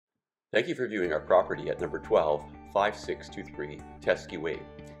Thank you for viewing our property at number 12, 5623 Teskey Way.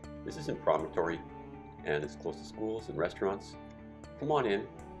 This is in Promontory and it's close to schools and restaurants. Come on in,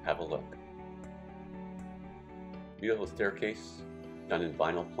 have a look. Beautiful staircase done in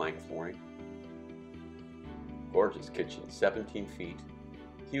vinyl plank flooring. Gorgeous kitchen, 17 feet,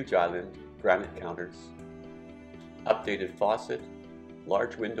 huge island, granite counters, updated faucet,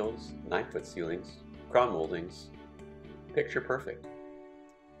 large windows, 9-foot ceilings, crown moldings, picture perfect.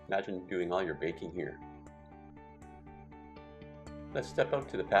 Imagine doing all your baking here. Let's step out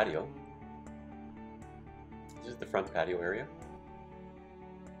to the patio. This is the front patio area.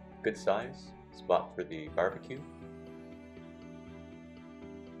 Good size, spot for the barbecue.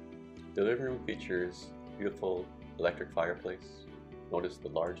 The living room features beautiful electric fireplace. Notice the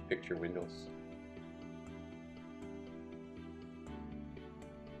large picture windows.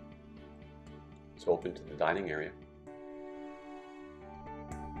 It's open to the dining area.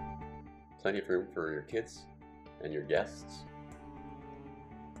 Plenty of room for your kids and your guests.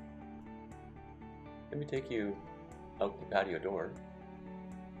 Let me take you out the patio door.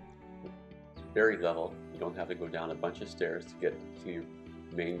 It's very level. You don't have to go down a bunch of stairs to get to your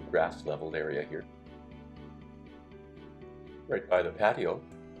main grass leveled area here. Right by the patio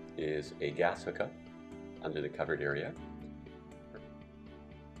is a gas hookup under the covered area.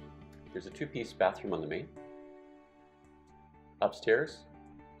 There's a 2-piece bathroom on the main. Upstairs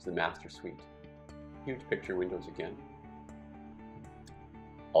is the master suite. Huge picture windows again.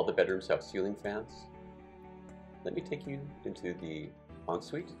 All the bedrooms have ceiling fans. Let me take you into the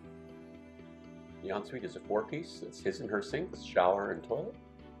ensuite. The ensuite is a 4-piece. It's his and her sinks, shower and toilet.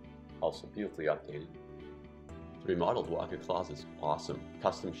 Also beautifully updated. The remodeled walk-in closet is awesome.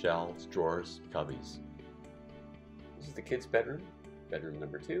 Custom shelves, drawers, cubbies. This is the kids' bedroom, bedroom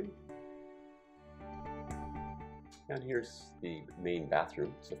number 2. And here's the main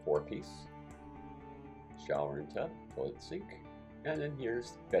bathroom. It's a 4-piece. Shower and tub, toilet sink. And then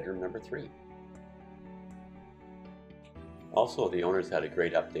here's bedroom number 3. Also, the owners had a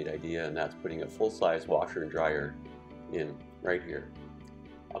great update idea, and that's putting a full-size washer and dryer in right here.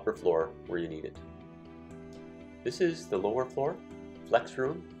 Upper floor where you need it. This is the lower floor, flex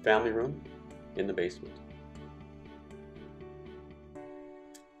room, family room in the basement.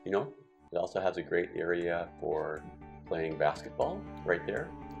 You know, it also has a great area for playing basketball right there,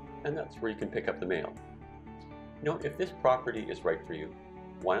 and that's where you can pick up the mail. You know, if this property is right for you,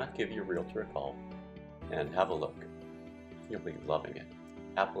 why not give your realtor a call and have a look? You'll be loving it.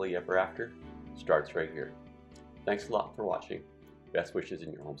 Happily ever after starts right here. Thanks a lot for watching. Best wishes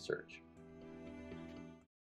in your home search.